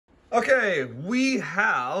Okay, we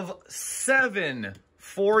have 7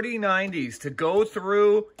 4090s to go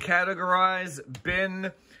through, categorize, bin,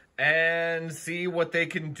 and see what they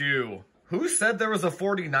can do. Who said there was a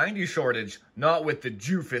 4090 shortage? Not with the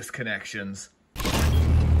Jufus connections.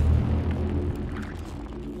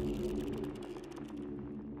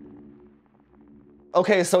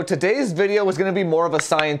 Okay, so today's video is going to be more of a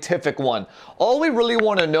scientific one. All we really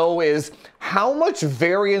want to know is how much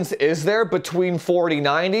variance is there between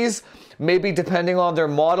 4090s, maybe depending on their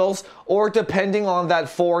models or depending on that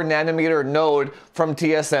 4nm node from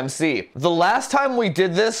TSMC. The last time we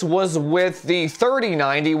did this was with the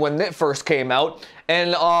 3090 when it first came out,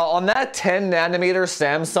 and on that 10nm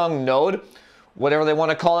Samsung node, whatever they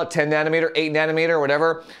want to call it, 10nm, 8nm,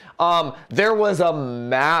 whatever, there was a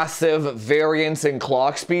massive variance in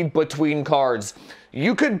clock speed between cards.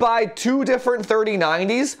 You could buy 2 different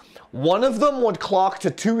 3090s. One of them would clock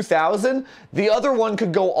to 2000. The other one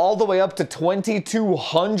could go all the way up to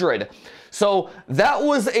 2200. So that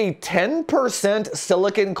was a 10%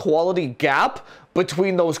 silicon quality gap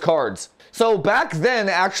between those cards. So back then,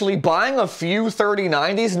 actually buying a few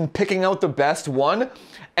 3090s and picking out the best one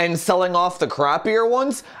and selling off the crappier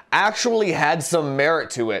ones actually had some merit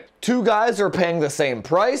to it. 2 guys are paying the same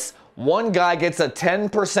price. One guy gets a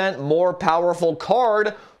 10% more powerful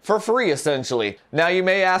card for free, essentially. Now you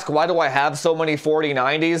may ask, why do I have so many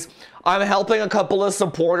 4090s? I'm helping a couple of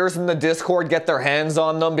supporters in the Discord get their hands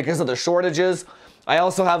on them because of the shortages. I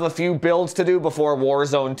also have a few builds to do before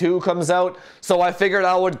Warzone 2 comes out, so I figured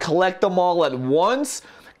I would collect them all at once,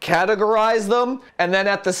 categorize them, and then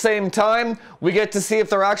at the same time, we get to see if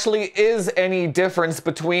there actually is any difference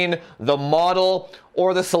between the model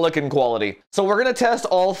or the silicon quality. So we're going to test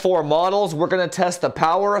all 4 models. We're going to test the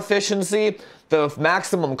power efficiency, the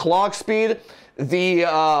maximum clock speed, the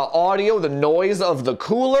audio, the noise of the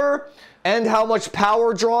cooler, and how much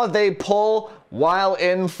power draw they pull while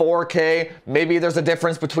in 4K. Maybe there's a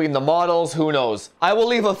difference between the models, who knows. I will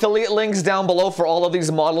leave affiliate links down below for all of these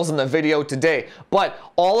models in the video today, but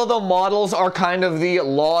all of the models are kind of the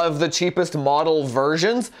law of the cheapest model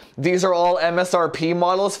versions. These are all MSRP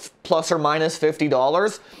models, plus or minus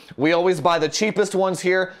 $50. We always buy the cheapest ones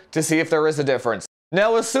here to see if there is a difference.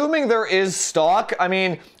 Now, assuming there is stock, I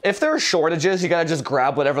mean, if there are shortages, you gotta just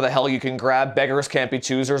grab whatever the hell you can grab. Beggars can't be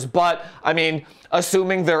choosers. But, I mean,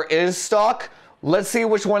 assuming there is stock, let's see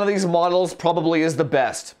which one of these models probably is the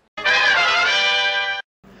best.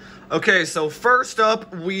 Okay, so first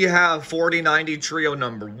up, we have 4090 Trio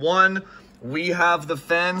number 1. We have the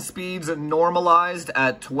fan speeds normalized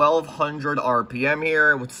at 1200 RPM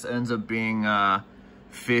here, which ends up being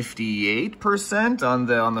 58% on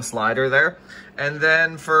the slider there. And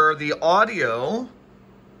then for the audio,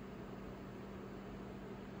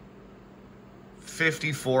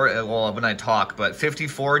 54, well, when I talk, but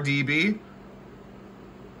 54 dB.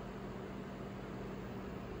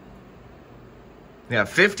 Yeah,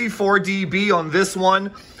 54 dB on this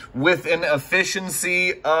one with an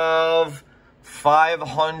efficiency of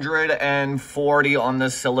 540 on the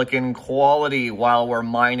silicon quality while we're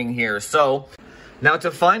mining here. So now to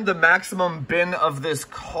find the maximum bin of this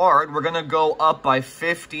card, we're gonna go up by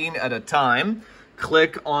 15 at a time.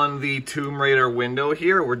 Click on the Tomb Raider window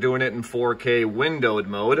here. We're doing it in 4K windowed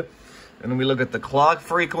mode. And we look at the clock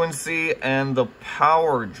frequency and the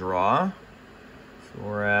power draw. So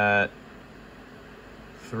we're at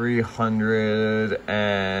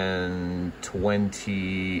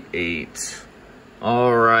 328.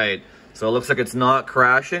 All right, so it looks like it's not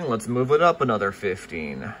crashing. Let's move it up another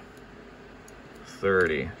 15.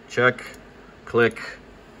 30, check, click.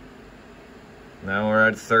 Now we're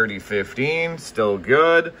at 3015, still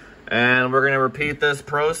good. And we're gonna repeat this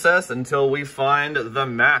process until we find the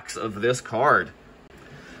max of this card.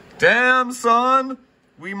 Damn, son,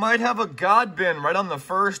 we might have a god bin right on the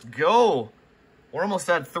first go. We're almost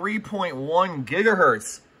at 3.1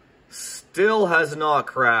 gigahertz. Still has not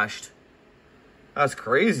crashed. That's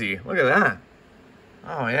crazy, look at that.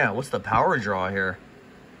 Oh yeah, what's the power draw here?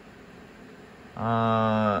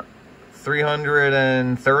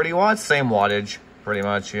 330 watts, same wattage, pretty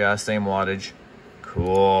much, yeah, same wattage.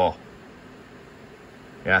 Cool.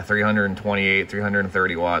 Yeah, 328,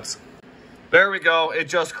 330 watts. There we go, it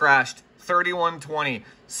just crashed, 3120.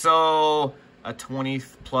 So, a 20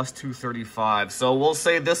 plus 235. So we'll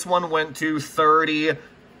say this one went to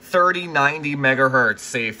 3090 megahertz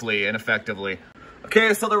safely and effectively.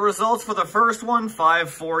 Okay, so the results for the first one,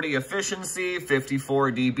 540 efficiency,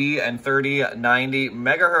 54 dB, and 3090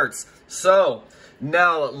 megahertz. So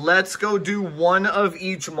now let's go do one of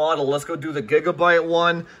each model. Let's go do the Gigabyte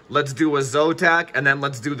one, let's do a ZOTAC, and then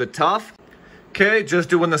let's do the Tough. Okay, just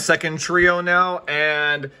doing the second trio now,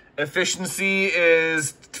 and efficiency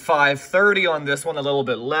is 530 on this one, a little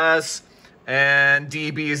bit less, and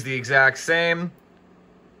dB is the exact same.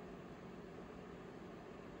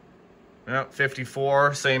 Yep,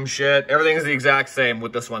 54, same shit. Everything's the exact same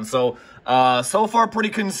with this one. So, so far pretty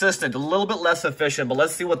consistent, a little bit less efficient, but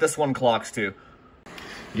let's see what this one clocks to.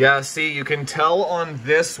 Yeah, see, you can tell on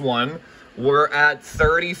this one, we're at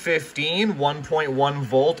 3015, 1.1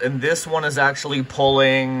 volt, and this one is actually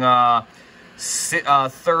pulling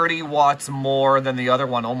 30 watts more than the other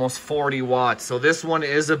one, almost 40 watts. So this one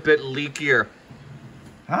is a bit leakier.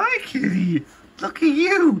 Hi, kitty. Look at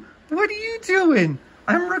you. What are you doing?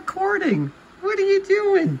 I'm recording. What are you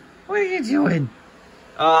doing? What are you doing?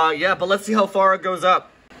 Yeah, but let's see how far it goes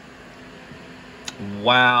up.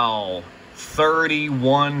 Wow.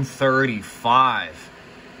 3135.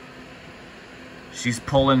 She's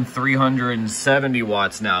pulling 370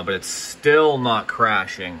 watts now, but it's still not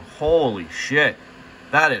crashing. Holy shit.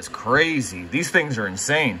 That is crazy. These things are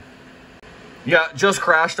insane. Yeah, just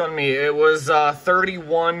crashed on me. It was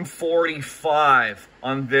 3145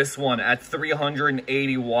 on this one at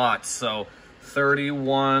 380 watts. So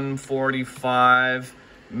 3145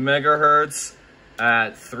 megahertz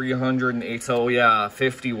at 308. So yeah,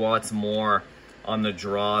 50 watts more on the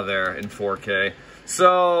draw there in 4K.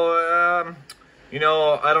 So, you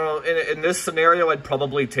know, I don't know, in this scenario, I'd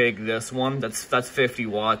probably take this one. That's 50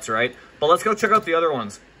 watts, right? But let's go check out the other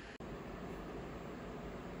ones.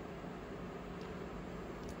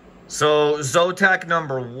 So ZOTAC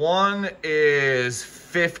number 1 is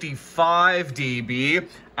 55 dB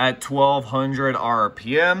at 1200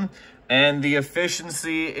 RPM. And the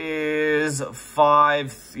efficiency is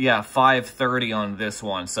 530 on this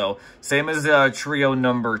one. So same as trio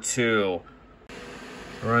number 2.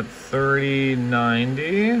 We're at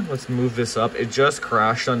 3090. Let's move this up. It just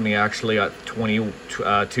crashed on me actually at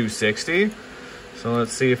 260. So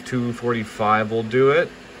let's see if 245 will do it.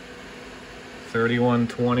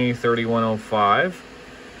 3120, 3105.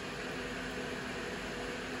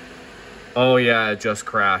 Oh yeah, it just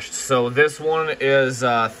crashed. So this one is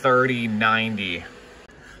 3090.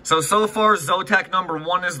 So far, ZOTAC number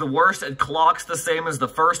 1 is the worst. It clocks the same as the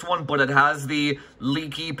first one, but it has the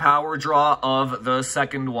leaky power draw of the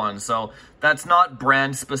second one. So that's not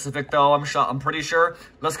brand specific though, I'm pretty sure.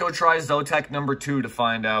 Let's go try ZOTAC number 2 to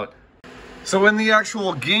find out. So in the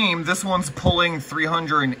actual game, this one's pulling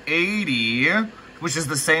 380, which is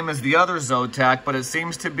the same as the other ZOTAC, but it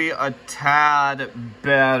seems to be a tad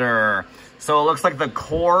better. So it looks like the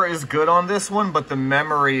core is good on this one, but the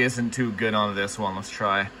memory isn't too good on this one. Let's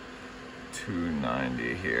try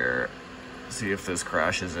 290 here. See if this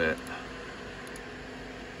crashes it.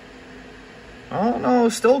 Oh no,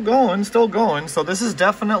 still going, still going. So this is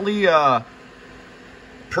definitely a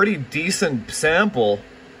pretty decent sample.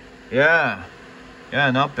 Yeah,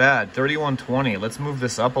 not bad. 3120. Let's move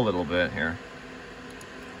this up a little bit here.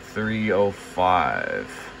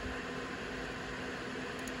 305.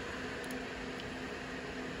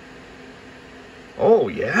 Oh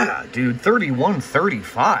yeah, dude,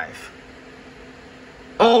 3135.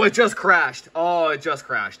 Oh, it just crashed. Oh, it just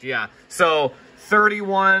crashed. Yeah. So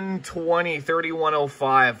 3120,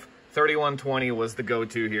 3105, 3120 was the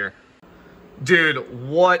go-to here. Dude,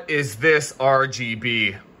 what is this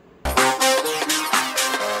RGB?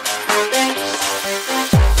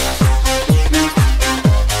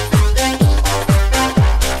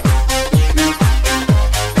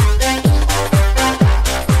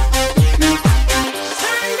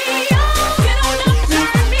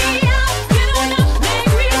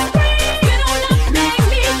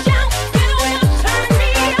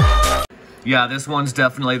 Yeah, this one's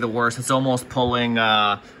definitely the worst. It's almost pulling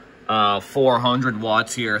 400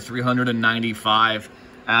 watts here, 395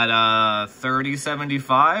 at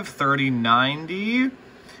 3075, 3090.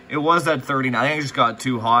 It was at 30. I think it just got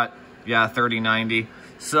too hot. Yeah, 3090.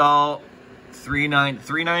 So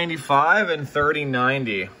 395 and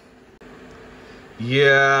 3090.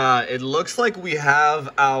 Yeah, it looks like we have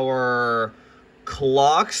our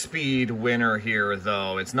clock speed winner here,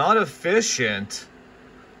 though. It's not efficient.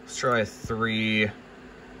 Let's try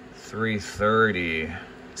 330.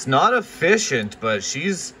 It's not efficient, but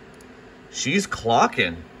she's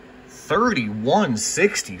clocking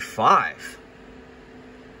 3165.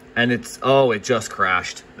 And it's, oh, it just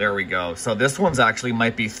crashed. There we go. So this one's actually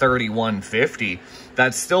might be 3150.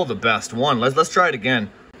 That's still the best one. Let's try it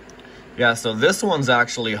again. Yeah, so this one's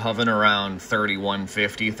actually hovering around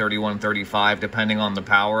 3150, 3135, depending on the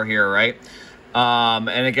power here, right?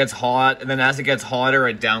 And it gets hot, and then as it gets hotter,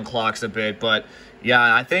 it downclocks a bit. But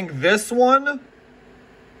yeah, I think this one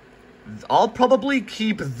I'll probably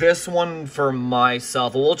keep this one for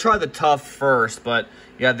myself. We'll try the tough first, but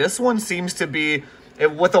yeah, this one seems to be,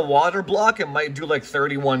 with a water block, it might do like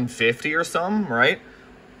 3150 or something, right?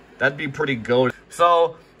 That'd be pretty good.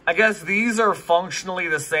 So I guess these are functionally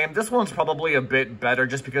the same. This one's probably a bit better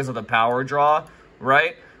just because of the power draw,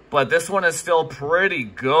 right? But this one is still pretty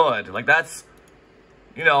good. Like that's,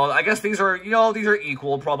 you know, I guess these are, you know, these are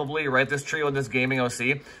equal probably, right? This trio and this gaming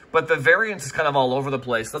OC. But the variance is kind of all over the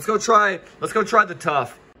place. Let's go try the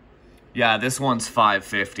tough. Yeah, this one's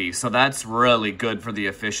 550. So that's really good for the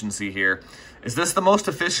efficiency here. Is this the most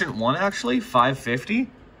efficient one actually? 550?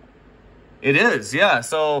 It is, yeah.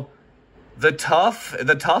 So the tough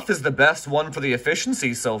is the best one for the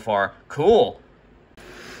efficiency so far. Cool.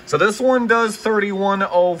 So this one does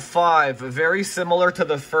 3105, very similar to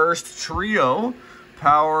the first trio.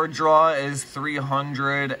 Power draw is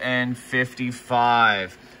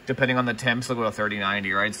 355, depending on the temps. Look at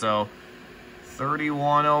 3090, right? So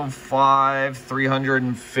 3105,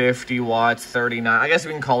 350 watts, 39. I guess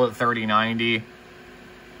we can call it 3090,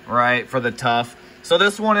 right, for the tough. So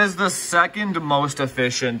this one is the second most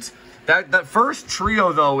efficient. That first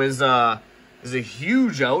trio though is a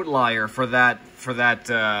huge outlier for that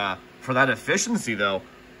efficiency though.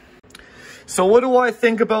 So what do I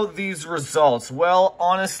think about these results? Well,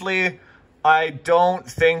 honestly, I don't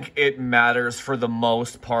think it matters for the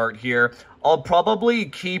most part here. I'll probably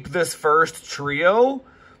keep this first trio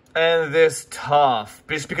and this tough,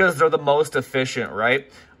 just because they're the most efficient,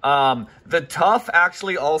 right? The tough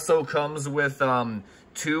actually also comes with 2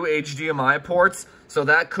 HDMI ports, so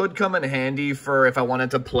that could come in handy for if I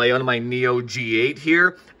wanted to play on my Neo G8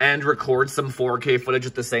 here and record some 4K footage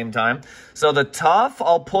at the same time. So the tough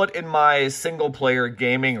I'll put in my single player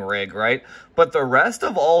gaming rig, right? But the rest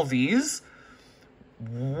of all these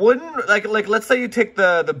wouldn't, like let's say you take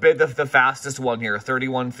the fastest one here,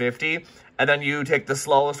 3150, and then you take the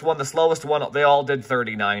slowest one. The slowest one, they all did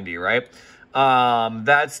 3090, right?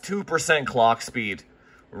 That's 2% clock speed,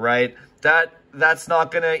 right? That's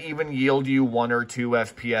not going to even yield you 1 or 2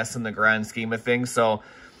 FPS in the grand scheme of things. So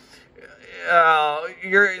they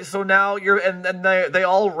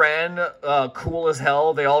all ran cool as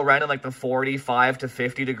hell. They all ran in like the 45 to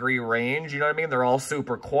 50 degree range. You know what I mean? They're all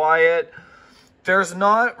super quiet. There's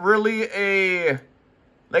not really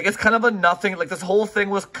it's kind of a nothing, like this whole thing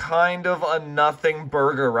was kind of a nothing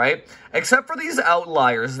burger, right? Except for these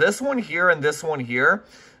outliers, this one here and this one here.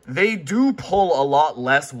 They do pull a lot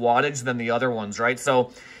less wattage than the other ones, right? So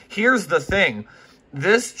here's the thing.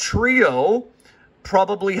 This trio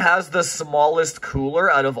probably has the smallest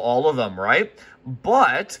cooler out of all of them, right?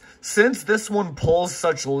 But since this one pulls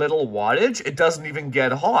such little wattage, it doesn't even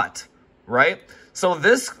get hot, right? So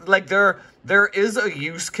this, like there is a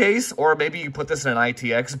use case, or maybe you put this in an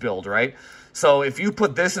ITX build, right? So if you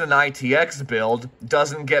put this in an ITX build,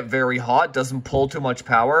 doesn't get very hot, doesn't pull too much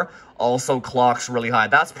power, also clocks really high.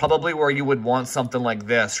 That's probably where you would want something like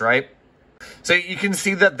this, right? So you can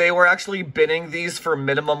see that they were actually binning these for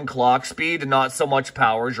minimum clock speed, not so much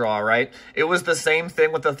power draw, right? It was the same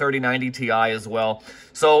thing with the 3090 Ti as well.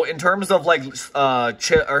 So in terms of like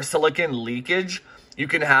silicon leakage, you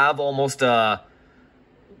can have almost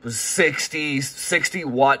 60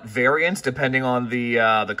 watt variance depending on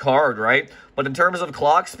the card, right? But in terms of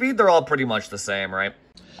clock speed, they're all pretty much the same, right?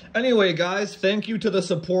 Anyway, guys, thank you to the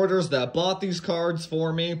supporters that bought these cards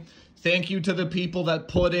for me. Thank you to the people that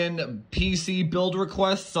put in PC build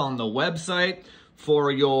requests on the website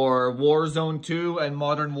for your Warzone 2 and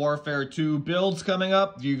Modern Warfare 2 builds coming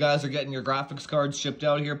up. You guys are getting your graphics cards shipped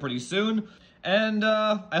out here pretty soon. And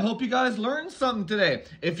I hope you guys learned something today.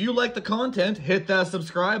 If you like the content, hit that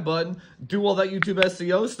subscribe button. Do all that YouTube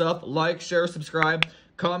SEO stuff. Like, share, subscribe.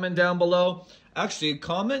 Comment down below. Actually,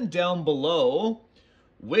 comment down below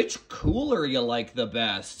which cooler you like the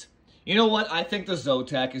best. You know what? I think the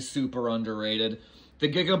ZOTAC is super underrated.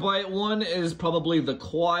 The Gigabyte one is probably the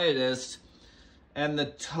quietest. And the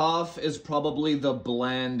tough is probably the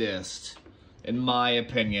blandest, in my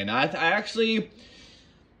opinion. I actually...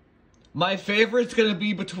 My favorite's going to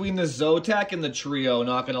be between the ZOTAC and the Trio,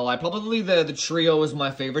 not going to lie. Probably the Trio is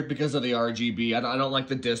my favorite because of the RGB. I don't like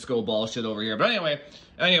the disco ball shit over here. But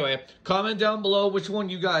anyway, comment down below which one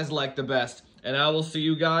you guys like the best. And I will see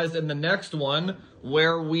you guys in the next one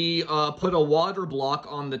where we put a water block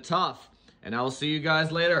on the tough. And I will see you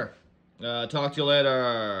guys later. Talk to you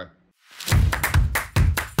later.